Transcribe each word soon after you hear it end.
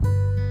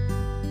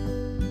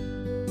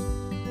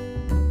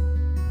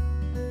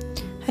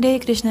Hare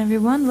Krishna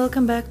everyone,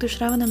 welcome back to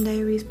Shravanam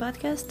Diaries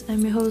podcast.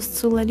 I'm your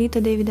host Sulalita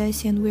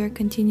Devidasi and we are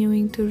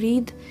continuing to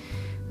read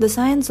The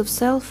Science of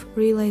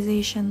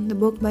Self-Realization, the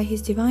book by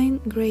His Divine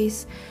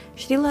Grace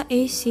Srila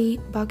A.C.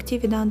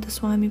 Bhaktivedanta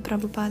Swami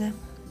Prabhupada.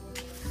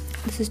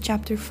 This is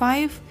chapter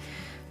 5,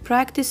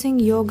 Practicing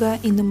Yoga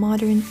in the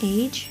Modern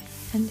Age,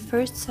 and the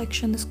first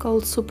section is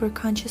called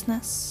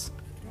Superconsciousness.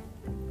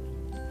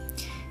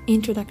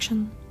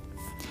 Introduction.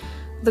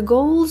 The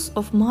goals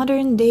of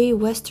modern-day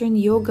Western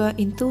yoga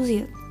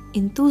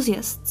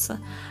enthusiasts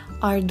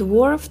are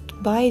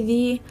dwarfed by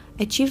the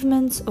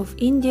achievements of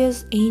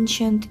India's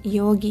ancient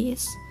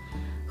yogis,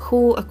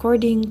 who,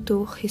 according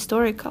to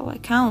historical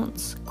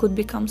accounts, could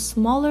become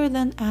smaller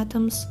than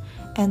atoms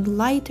and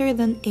lighter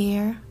than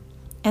air,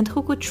 and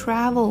who could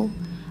travel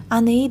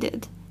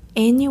unaided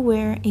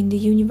anywhere in the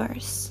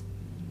universe.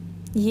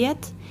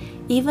 Yet,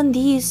 even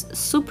these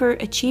super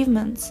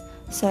achievements,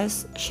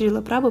 says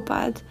Srila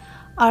Prabhupada,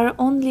 are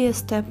only a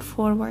step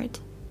forward.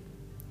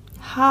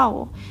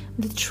 How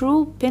the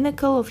true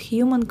pinnacle of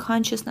human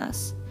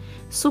consciousness,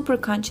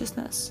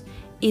 superconsciousness,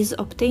 is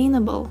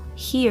obtainable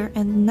here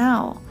and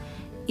now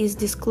is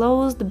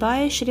disclosed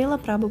by Srila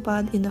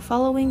Prabhupada in the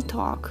following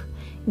talk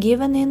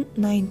given in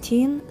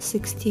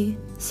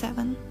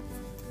 1967.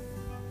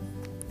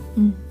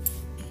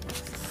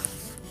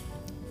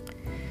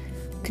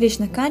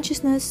 Krishna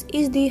consciousness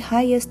is the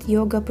highest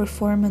yoga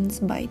performance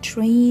by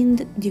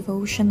trained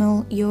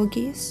devotional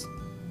yogis.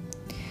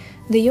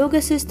 The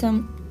yoga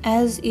system,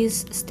 as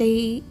is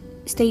stated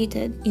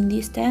in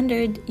the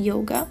standard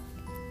yoga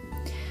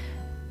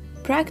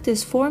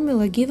practice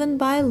formula given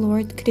by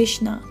Lord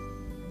Krishna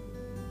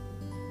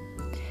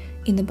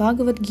in the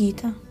Bhagavad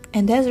Gita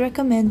and as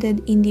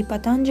recommended in the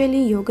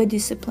Patanjali yoga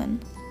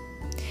discipline,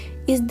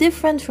 is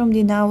different from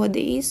the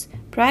nowadays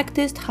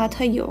practiced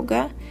Hatha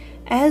yoga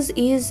as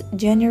is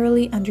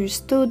generally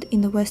understood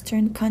in the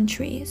Western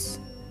countries.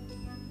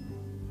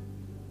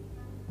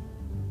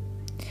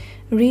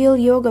 Real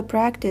yoga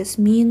practice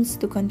means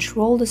to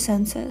control the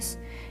senses,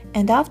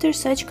 and after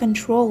such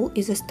control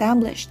is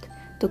established,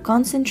 to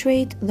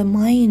concentrate the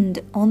mind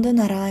on the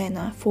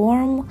Narayana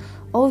form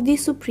of the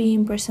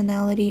Supreme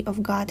Personality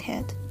of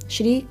Godhead,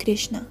 Shri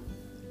Krishna.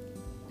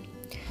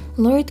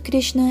 Lord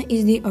Krishna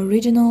is the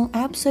original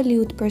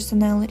absolute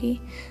personality,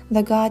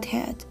 the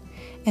Godhead,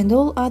 and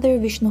all other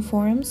Vishnu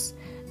forms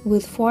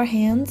with 4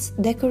 hands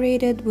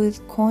decorated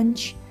with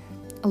conch,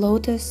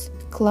 lotus,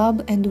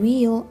 club and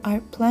wheel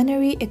are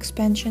plenary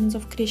expansions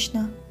of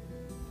Krishna.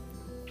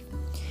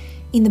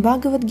 In the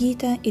Bhagavad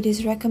Gita, it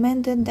is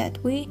recommended that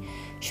we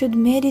should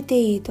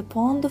meditate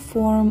upon the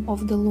form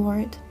of the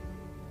Lord.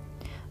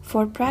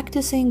 For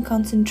practicing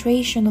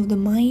concentration of the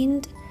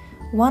mind,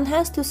 one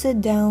has to sit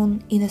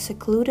down in a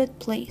secluded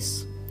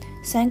place,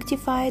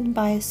 sanctified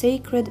by a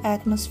sacred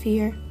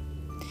atmosphere,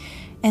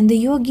 and the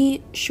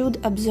yogi should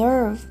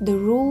observe the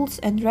rules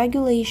and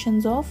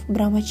regulations of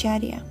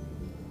brahmacharya,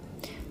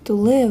 to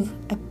live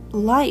a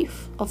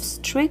life of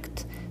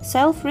strict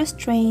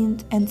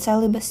self-restraint and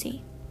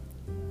celibacy.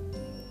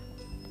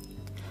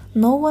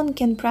 No one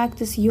can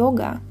practice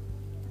yoga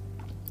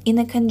in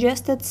a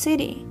congested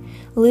city,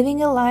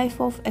 living a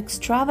life of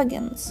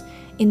extravagance,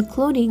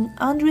 including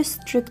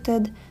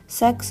unrestricted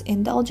sex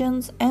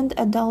indulgence and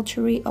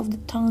adultery of the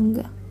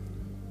tongue.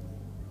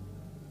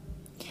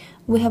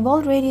 We have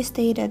already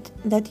stated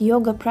that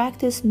yoga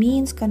practice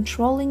means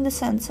controlling the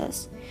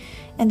senses,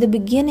 and the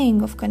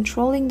beginning of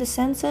controlling the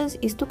senses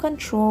is to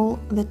control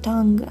the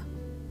tongue.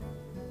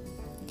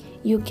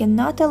 You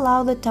cannot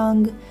allow the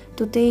tongue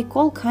to take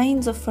all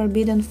kinds of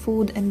forbidden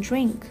food and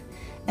drink,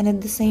 and at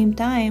the same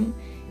time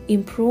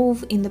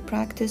improve in the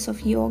practice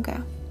of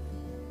yoga.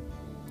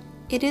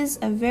 It is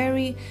a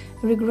very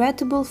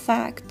regrettable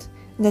fact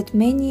that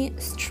many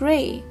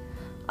stray,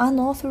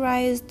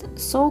 unauthorized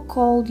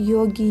so-called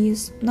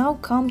yogis now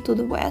come to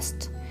the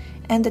West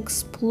and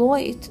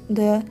exploit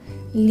the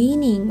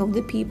leaning of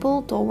the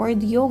people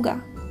toward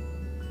yoga.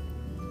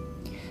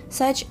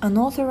 Such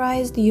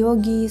unauthorized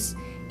yogis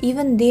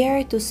even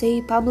dare to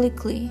say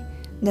publicly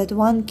that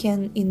one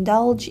can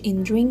indulge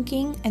in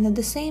drinking and at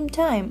the same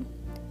time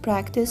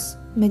practice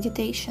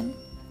meditation.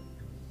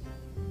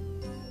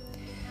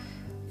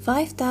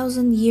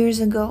 5,000 years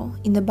ago,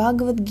 in the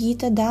Bhagavad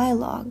Gita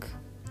dialogue,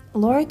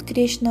 Lord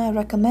Krishna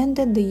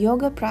recommended the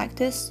yoga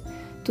practice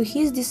to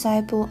his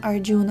disciple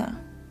Arjuna.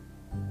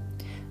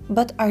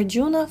 But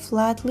Arjuna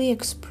flatly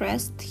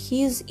expressed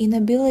his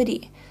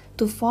inability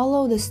to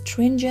follow the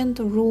stringent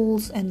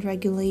rules and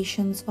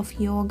regulations of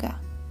yoga.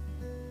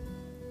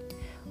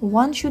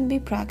 One should be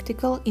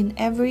practical in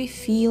every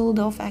field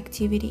of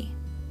activity.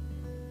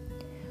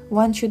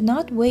 One should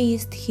not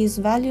waste his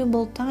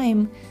valuable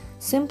time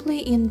simply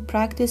in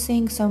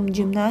practicing some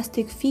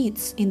gymnastic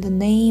feats in the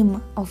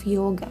name of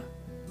yoga.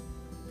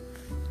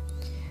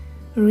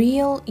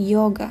 Real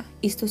yoga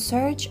is to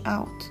search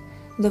out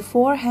the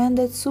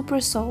 4-handed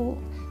supersoul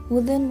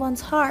within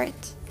one's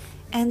heart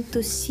and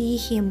to see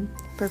him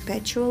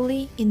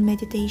perpetually in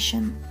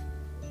meditation.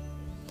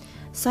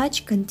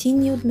 Such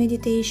continued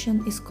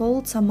meditation is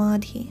called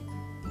samadhi.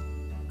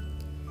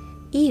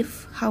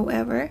 If,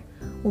 however,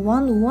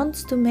 one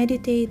wants to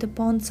meditate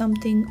upon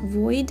something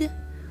void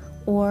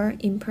or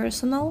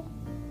impersonal,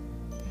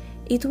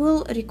 it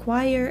will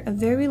require a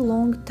very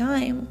long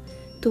time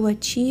to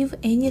achieve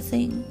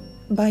anything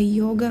by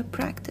yoga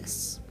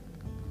practice.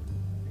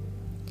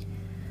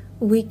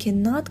 We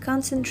cannot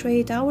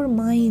concentrate our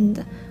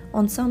mind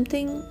on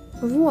something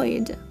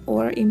void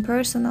or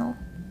impersonal.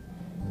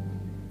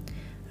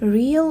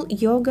 Real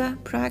yoga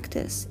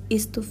practice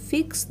is to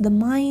fix the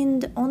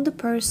mind on the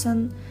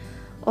person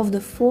of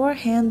the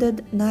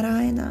four-handed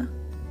Narayana,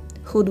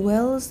 who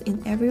dwells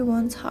in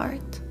everyone's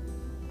heart.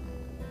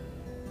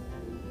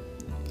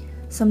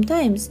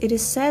 Sometimes it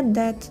is said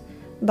that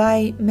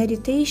by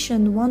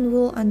meditation one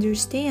will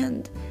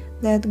understand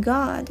that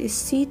God is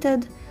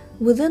seated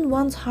within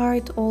one's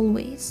heart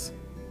always,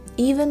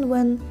 even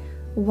when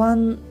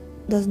one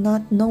does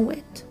not know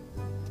it.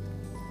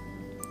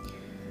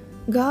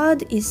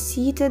 God is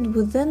seated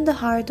within the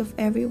heart of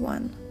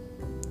everyone.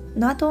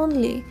 Not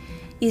only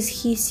is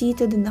He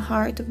seated in the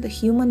heart of the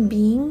human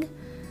being,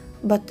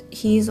 but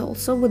He is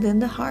also within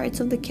the hearts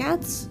of the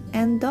cats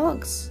and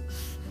dogs.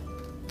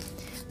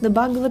 The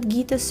Bhagavad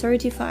Gita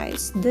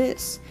certifies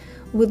this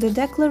with the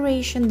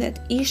declaration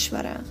that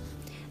Ishvara,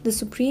 the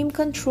supreme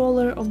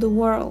controller of the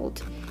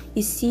world,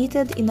 is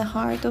seated in the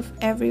heart of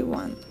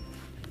everyone.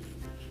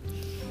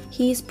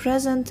 He is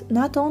present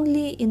not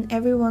only in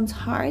everyone's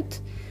heart,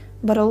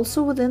 but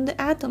also within the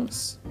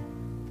atoms.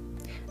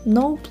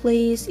 No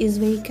place is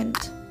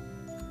vacant.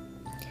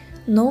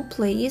 No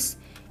place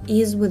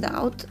is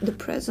without the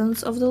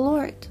presence of the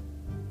Lord.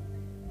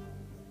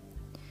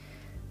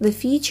 The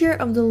feature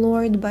of the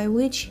Lord by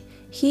which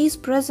He is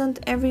present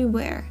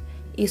everywhere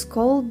is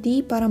called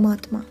the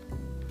Paramatma.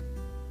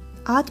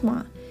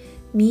 Atma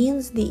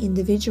means the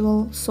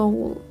individual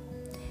soul,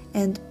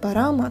 and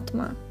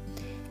Paramatma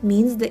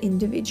means the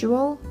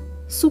individual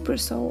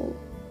supersoul.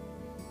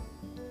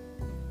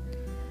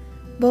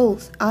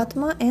 Both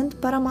Atma and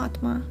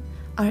Paramatma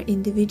are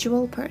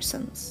individual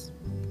persons.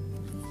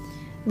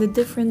 The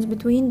difference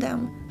between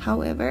them,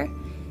 however,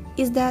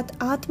 is that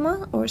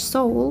Atma or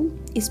soul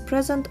is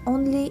present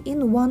only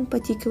in one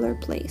particular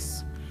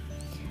place,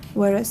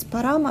 whereas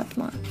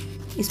Paramatma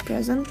is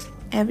present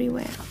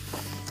everywhere.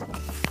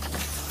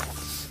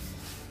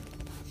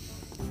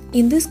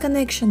 In this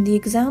connection, the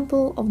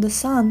example of the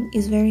sun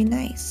is very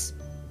nice.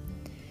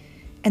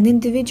 An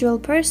individual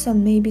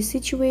person may be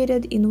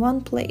situated in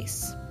one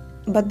place,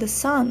 but the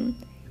sun,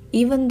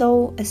 even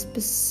though a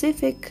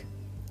specific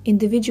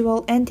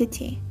individual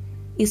entity,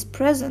 is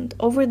present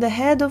over the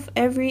head of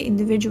every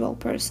individual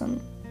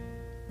person.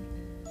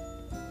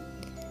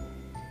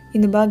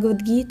 In the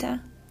Bhagavad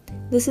Gita,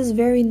 this is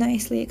very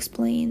nicely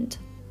explained.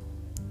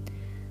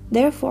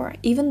 Therefore,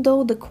 even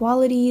though the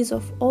qualities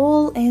of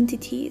all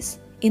entities,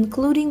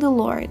 including the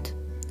Lord,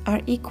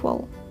 are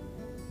equal,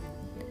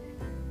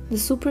 the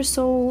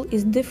Supersoul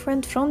is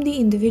different from the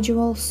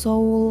individual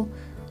soul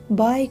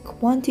by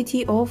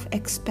quantity of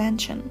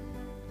expansion.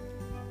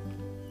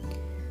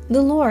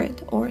 The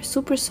Lord, or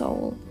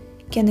Supersoul,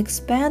 can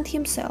expand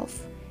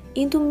himself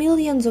into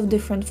millions of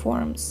different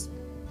forms,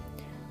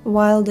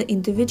 while the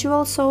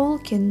individual soul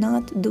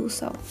cannot do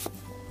so.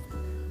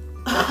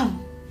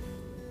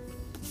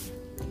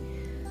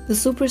 The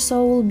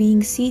Supersoul,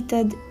 being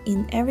seated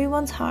in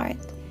everyone's heart,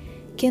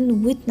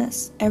 can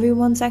witness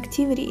everyone's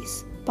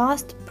activities,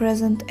 past,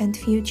 present, and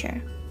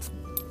future,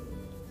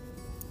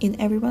 in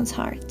everyone's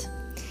heart.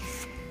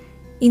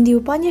 In the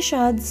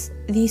Upanishads,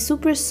 the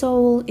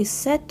Supersoul is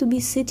said to be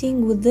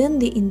sitting within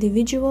the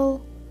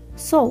individual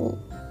soul,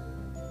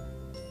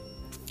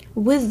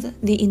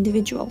 with the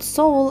individual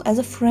soul as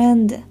a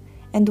friend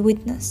and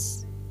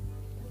witness.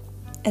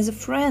 As a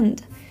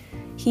friend,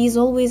 he is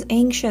always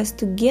anxious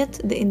to get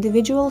the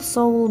individual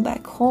soul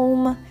back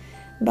home,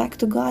 back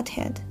to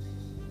Godhead.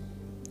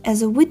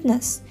 As a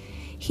witness,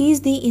 he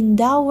is the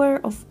endower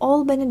of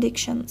all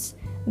benedictions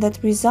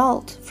that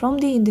result from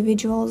the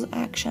individual's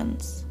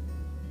actions.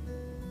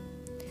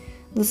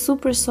 The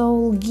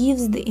Supersoul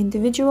gives the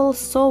individual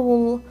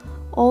soul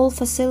all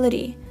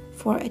facility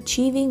for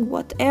achieving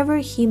whatever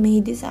he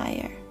may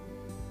desire.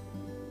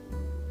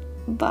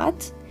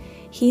 But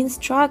he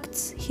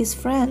instructs his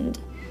friend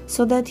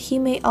so that he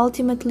may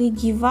ultimately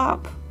give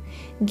up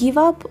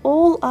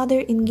all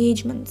other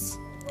engagements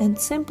and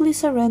simply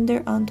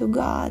surrender unto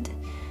God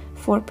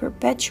for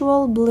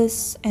perpetual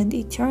bliss and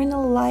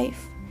eternal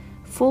life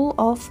full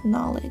of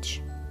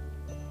knowledge.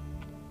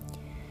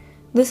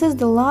 This is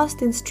the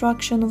last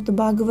instruction of the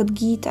Bhagavad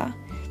Gita,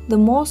 the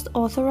most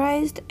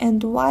authorized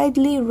and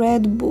widely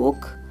read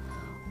book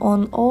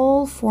on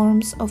all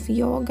forms of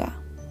yoga.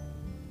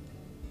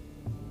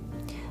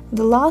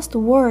 The last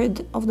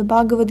word of the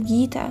Bhagavad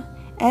Gita,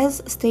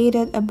 as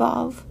stated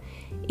above,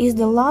 is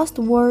the last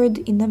word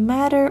in the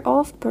matter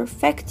of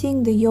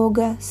perfecting the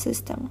yoga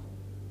system.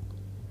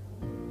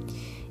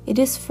 It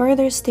is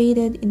further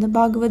stated in the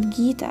Bhagavad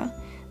Gita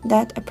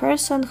that a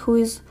person who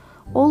is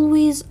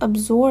always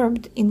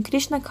absorbed in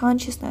Krishna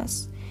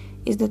consciousness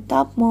is the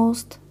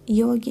topmost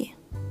yogi.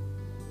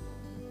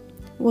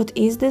 What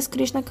is this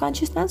Krishna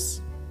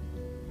consciousness?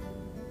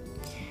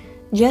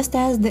 just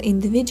as the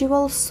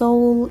individual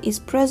soul is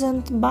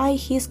present by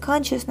his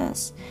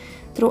consciousness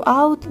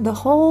throughout the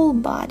whole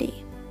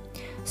body,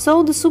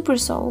 so the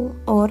supersoul,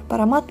 or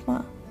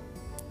Paramatma,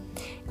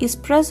 is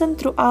present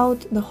throughout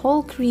the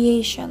whole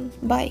creation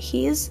by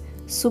his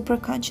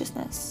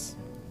superconsciousness.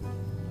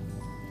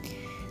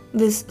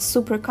 This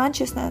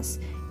superconsciousness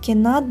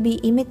cannot be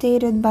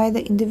imitated by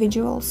the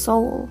individual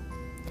soul,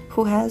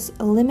 who has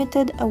a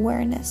limited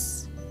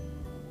awareness.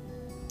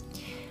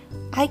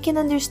 I can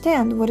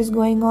understand what is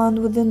going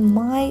on within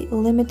my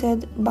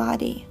limited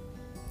body,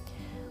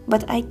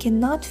 but I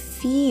cannot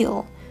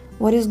feel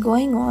what is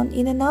going on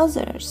in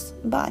another's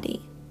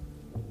body.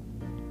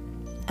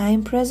 I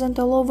am present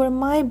all over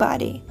my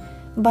body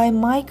by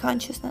my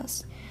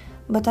consciousness,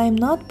 but I am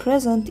not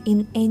present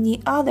in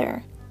any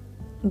other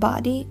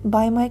body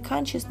by my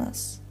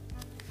consciousness.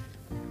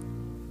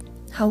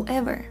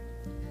 However,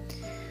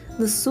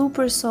 the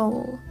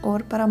Supersoul, or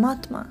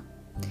Paramatma,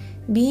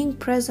 being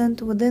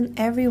present within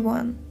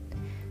everyone,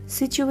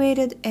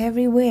 situated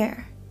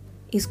everywhere,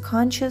 is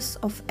conscious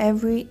of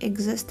every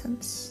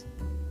existence.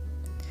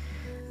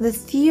 The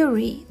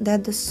theory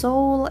that the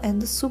soul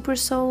and the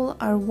Supersoul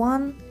are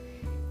one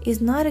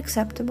is not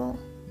acceptable,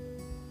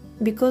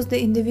 because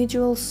the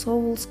individual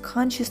soul's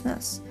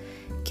consciousness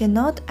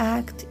cannot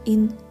act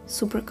in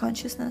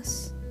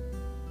superconsciousness.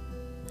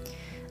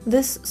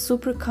 This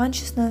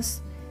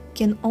superconsciousness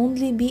can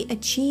only be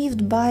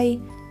achieved by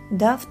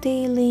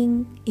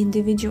dovetailing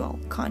individual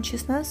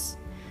consciousness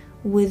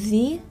with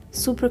the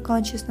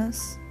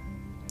superconsciousness.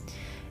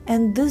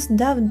 And this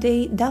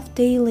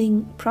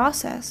dovetailing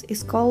process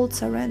is called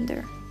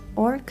surrender,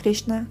 or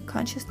Krishna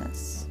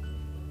consciousness.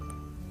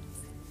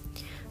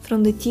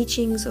 From the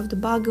teachings of the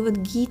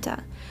Bhagavad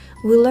Gita,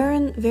 we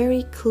learn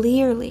very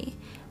clearly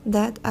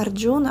that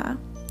Arjuna,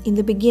 in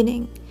the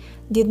beginning,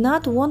 did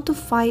not want to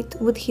fight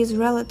with his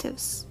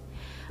relatives,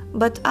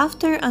 but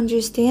after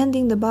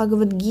understanding the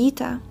Bhagavad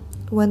Gita,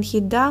 when he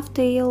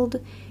dovetailed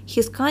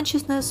his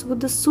consciousness with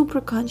the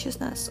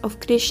superconsciousness of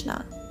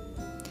Krishna,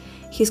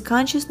 his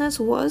consciousness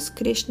was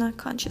Krishna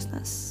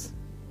consciousness.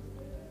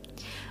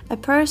 A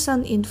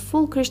person in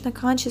full Krishna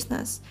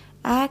consciousness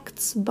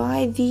acts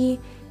by the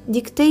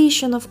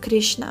dictation of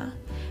Krishna,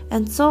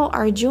 and so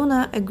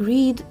Arjuna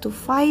agreed to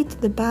fight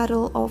the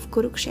battle of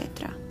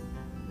Kurukshetra.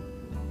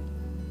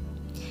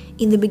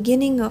 In the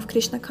beginning of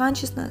Krishna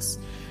consciousness,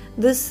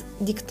 this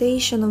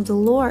dictation of the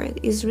Lord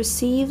is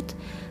received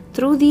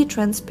through the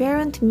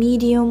transparent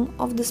medium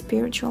of the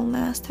spiritual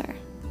master.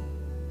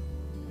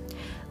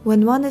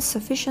 When one is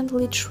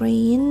sufficiently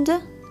trained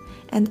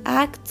and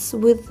acts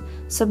with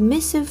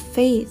submissive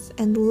faith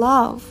and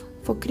love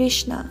for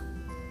Krishna,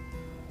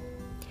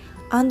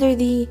 under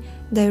the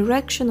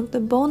direction of the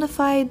bona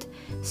fide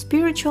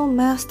spiritual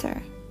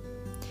master,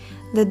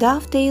 the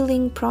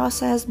dovetailing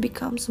process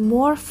becomes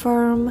more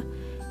firm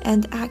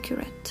and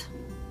accurate.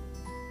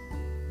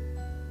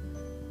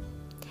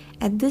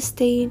 At this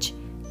stage,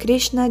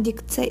 Krishna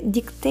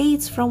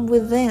dictates from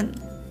within.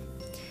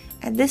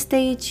 At this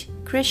stage,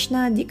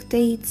 Krishna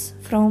dictates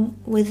from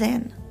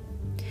within.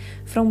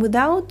 From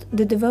without,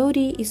 the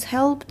devotee is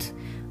helped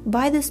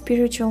by the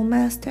spiritual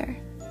master,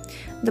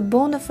 the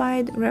bona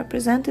fide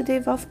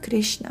representative of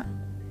Krishna.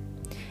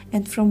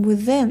 And from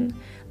within,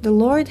 the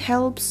Lord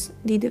helps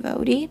the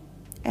devotee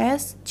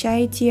as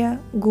Chaitya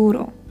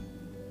Guru,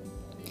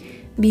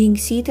 being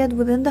seated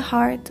within the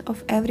heart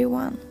of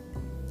everyone.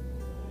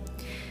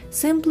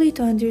 Simply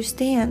to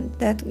understand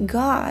that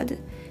God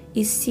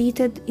is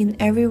seated in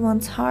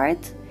everyone's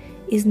heart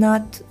is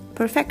not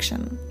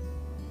perfection.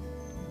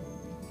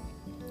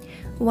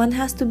 One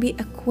has to be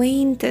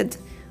acquainted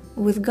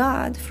with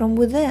God from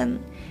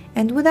within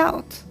and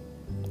without,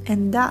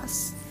 and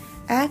thus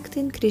act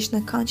in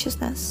Krishna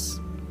consciousness.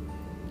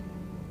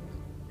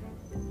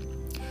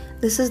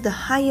 This is the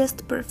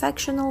highest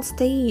perfectional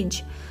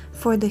stage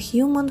for the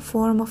human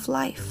form of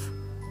life,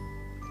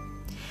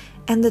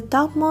 and the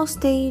topmost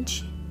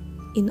stage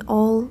in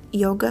all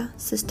yoga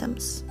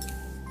systems.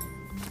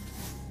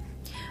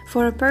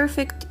 For a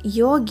perfect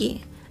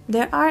yogi,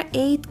 there are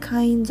 8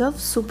 kinds of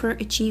super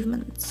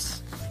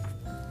achievements.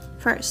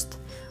 First,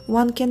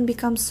 one can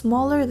become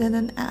smaller than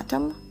an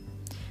atom.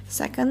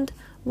 Second,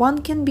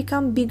 one can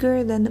become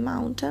bigger than a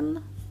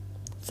mountain.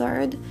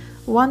 Third,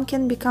 one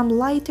can become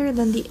lighter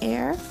than the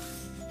air.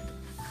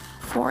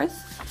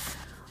 Fourth,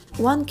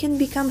 one can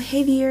become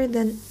heavier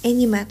than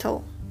any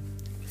metal.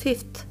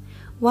 Fifth,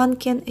 one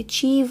can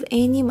achieve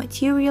any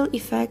material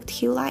effect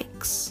he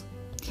likes.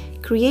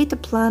 Create a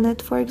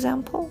planet, for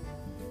example.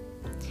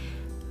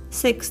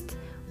 Sixth,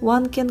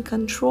 one can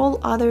control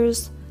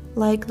others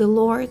like the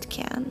Lord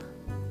can.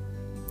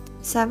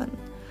 7.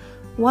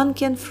 One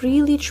can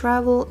freely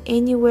travel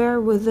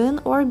anywhere within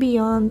or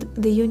beyond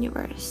the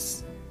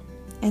universe.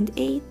 And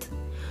 8.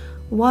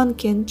 One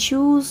can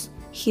choose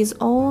his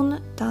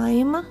own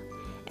time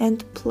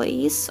and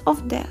place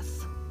of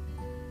death,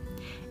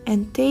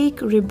 and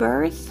take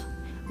rebirth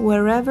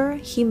wherever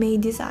he may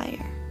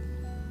desire.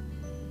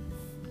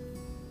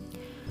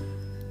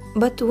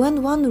 But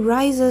when one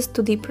rises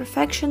to the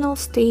perfectional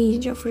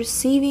stage of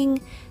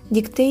receiving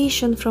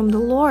dictation from the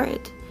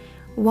Lord,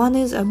 one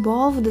is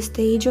above the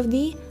stage of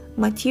the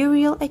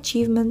material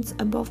achievements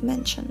above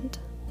mentioned.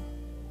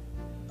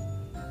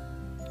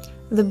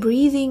 The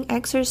breathing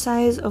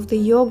exercise of the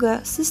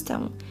yoga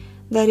system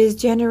that is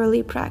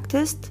generally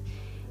practiced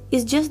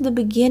is just the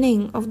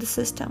beginning of the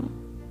system.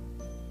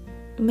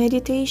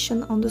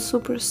 Meditation on the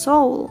super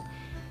soul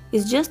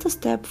is just a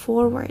step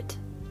forward.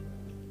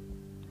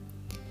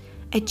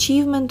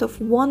 Achievement of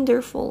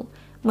wonderful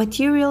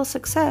material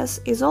success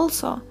is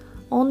also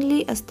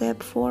only a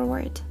step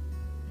forward.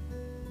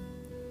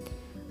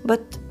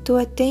 But to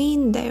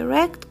attain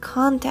direct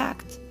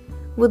contact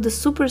with the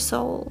super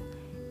soul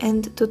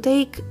and to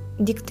take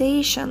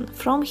dictation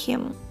from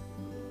him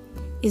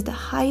is the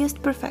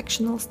highest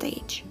perfectional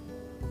stage.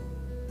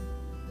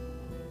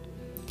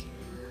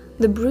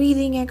 The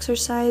breathing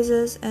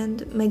exercises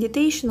and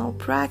meditational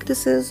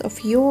practices of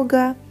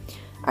yoga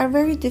are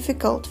very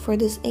difficult for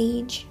this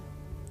age.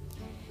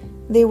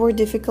 They were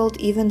difficult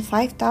even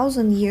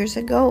 5,000 years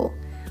ago,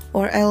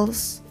 or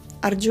else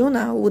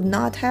Arjuna would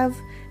not have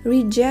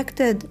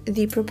rejected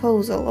the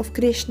proposal of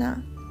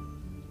Krishna.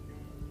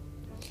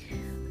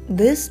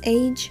 This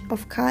age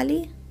of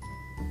Kali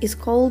is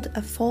called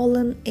a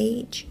fallen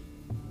age.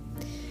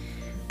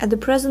 At the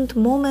present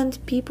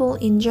moment, people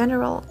in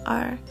general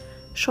are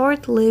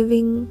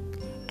short-living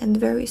and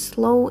very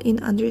slow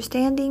in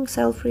understanding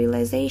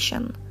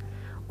self-realization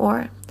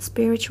or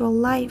spiritual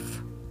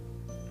life.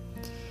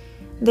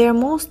 They are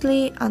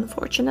mostly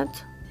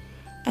unfortunate,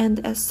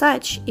 and as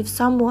such, if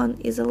someone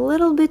is a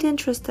little bit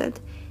interested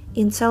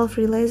in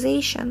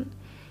self-realization,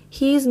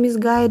 he is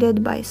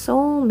misguided by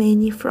so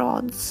many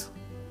frauds.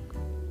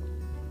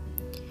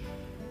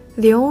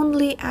 The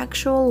only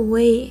actual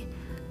way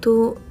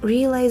to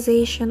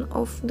realization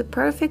of the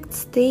perfect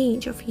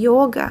stage of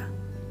yoga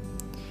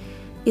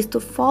is to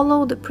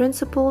follow the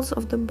principles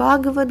of the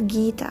Bhagavad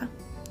Gita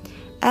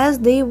as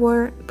they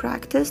were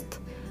practiced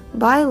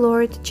by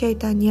Lord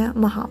Chaitanya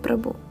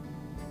Mahaprabhu.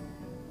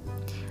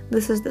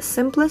 This is the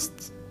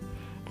simplest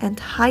and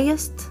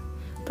highest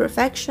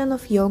perfection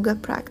of yoga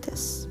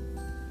practice.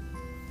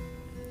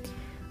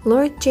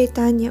 Lord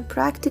Chaitanya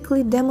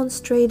practically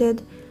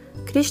demonstrated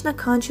Krishna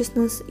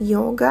consciousness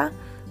yoga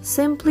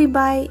simply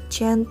by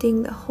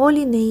chanting the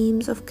holy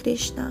names of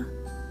Krishna,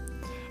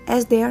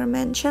 as they are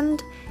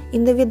mentioned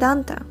in the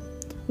Vedanta,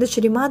 the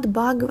Srimad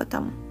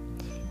Bhagavatam,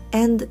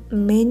 and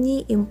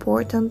many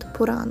important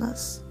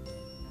Puranas.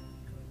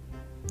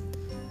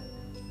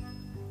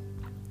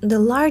 The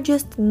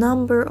largest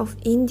number of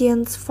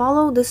Indians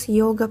follow this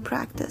yoga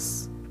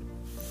practice,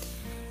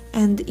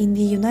 and in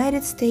the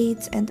United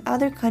States and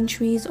other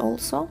countries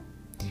also,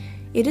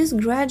 it is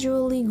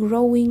gradually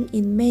growing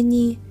in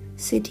many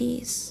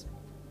cities.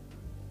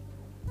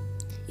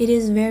 It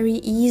is very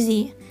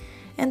easy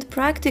and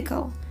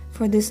practical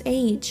for this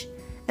age,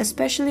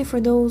 especially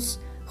for those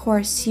who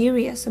are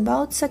serious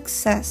about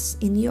success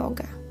in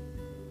yoga.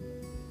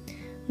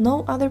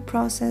 No other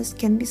process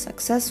can be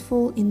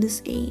successful in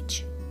this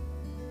age.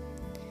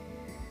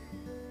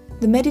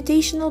 The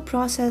meditational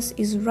process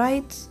is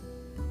right,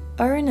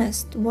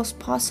 earnest was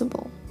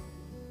possible.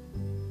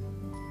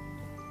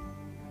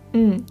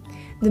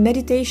 The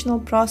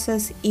meditational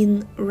process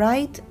in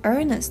right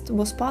earnest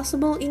was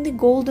possible in the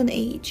Golden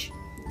Age,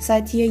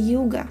 Satya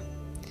Yuga,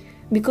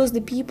 because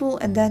the people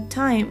at that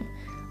time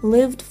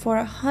lived for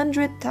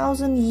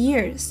 100,000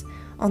 years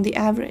on the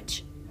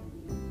average.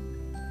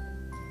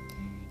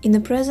 In the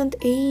present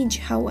age,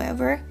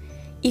 however,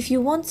 if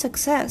you want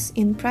success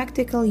in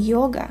practical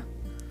yoga,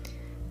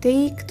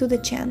 take to the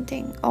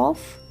chanting of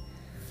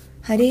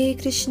Hare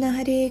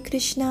Krishna,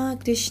 Krishna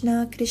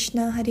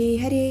Krishna, Hare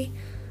Hare,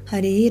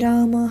 Hare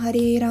Rama,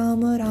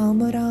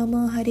 Rama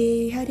Rama,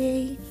 Hare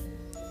Hare,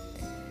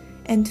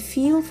 and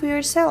feel for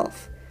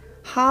yourself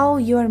how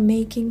you are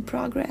making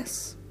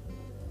progress.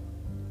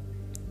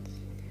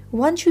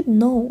 One should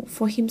know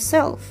for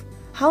himself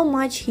how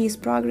much he is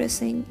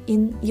progressing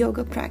in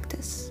yoga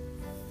practice.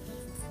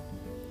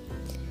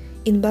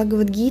 In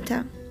Bhagavad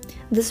Gita,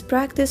 this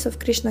practice of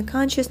Krishna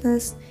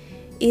consciousness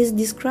is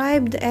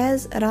described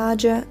as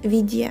Raja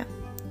Vidya,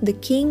 the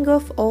king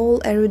of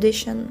all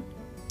erudition,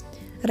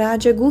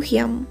 Raja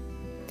Guhyam,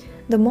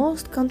 the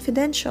most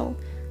confidential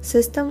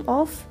system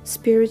of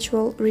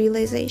spiritual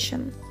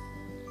realization,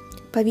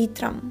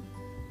 Pavitram,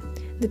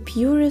 the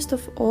purest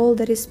of all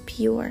that is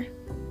pure,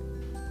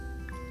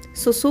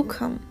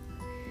 Susukham,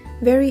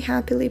 very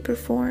happily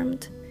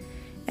performed,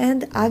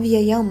 and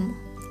Avyayam,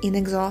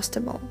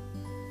 inexhaustible.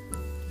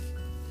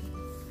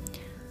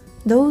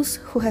 Those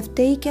who have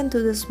taken to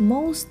this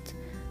most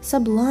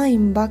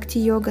sublime bhakti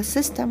yoga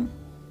system,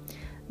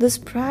 this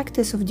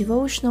practice of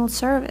devotional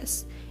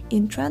service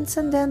in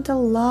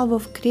transcendental love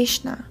of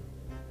Krishna,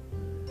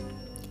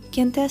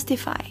 can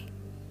testify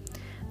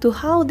to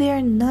how they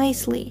are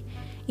nicely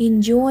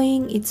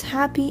enjoying its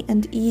happy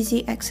and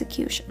easy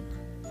execution.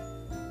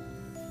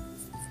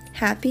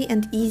 Happy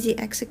and easy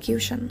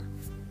execution.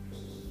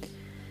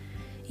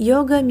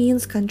 Yoga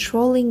means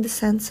controlling the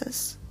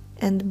senses,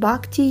 and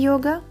bhakti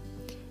yoga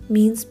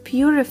means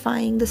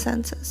purifying the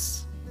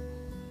senses.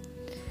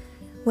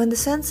 When the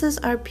senses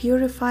are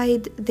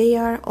purified, they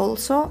are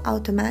also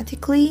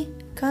automatically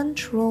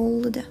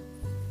controlled.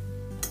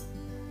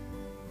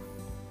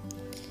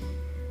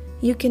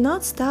 You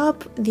cannot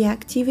stop the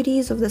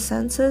activities of the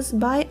senses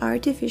by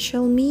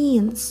artificial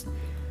means,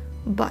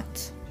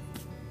 but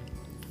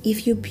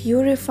if you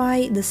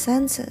purify the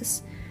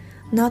senses,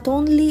 not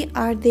only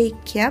are they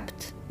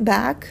kept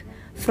back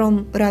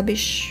from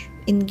rubbish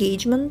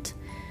engagement,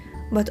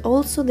 but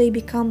also they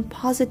become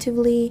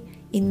positively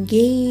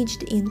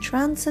engaged in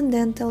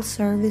transcendental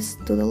service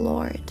to the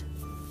Lord.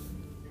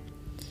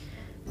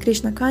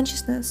 Krishna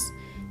consciousness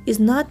is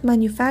not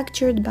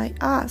manufactured by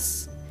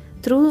us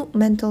through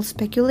mental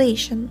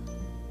speculation.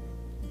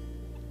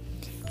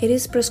 It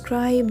is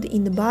prescribed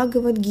in the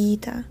Bhagavad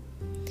Gita,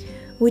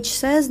 which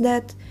says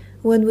that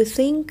when we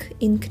think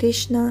in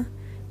Krishna,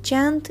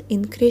 chant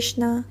in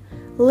Krishna,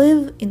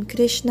 live in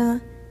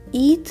Krishna,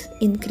 eat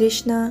in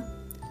Krishna,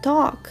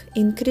 talk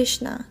in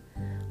Krishna,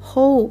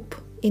 hope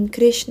in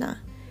Krishna,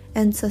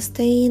 and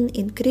sustain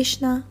in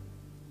Krishna,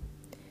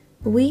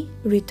 we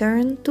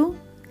return to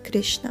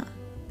Krishna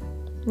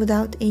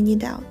without any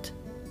doubt.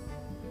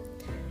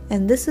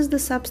 And this is the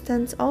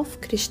substance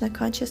of Krishna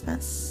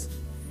consciousness.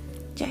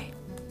 Jai.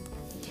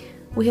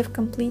 We have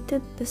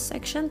completed this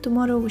section.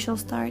 Tomorrow we shall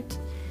start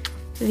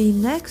the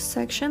next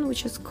section,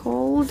 which is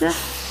called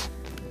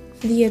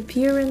The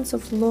Appearance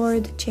of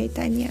Lord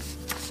Chaitanya.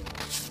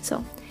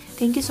 So,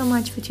 thank you so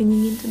much for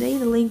tuning in today.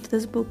 The link to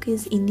this book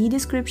is in the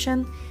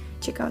description.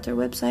 Check out our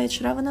website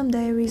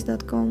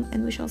shravanamdiaries.com,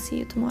 and we shall see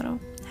you tomorrow.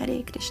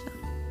 Hare Krishna.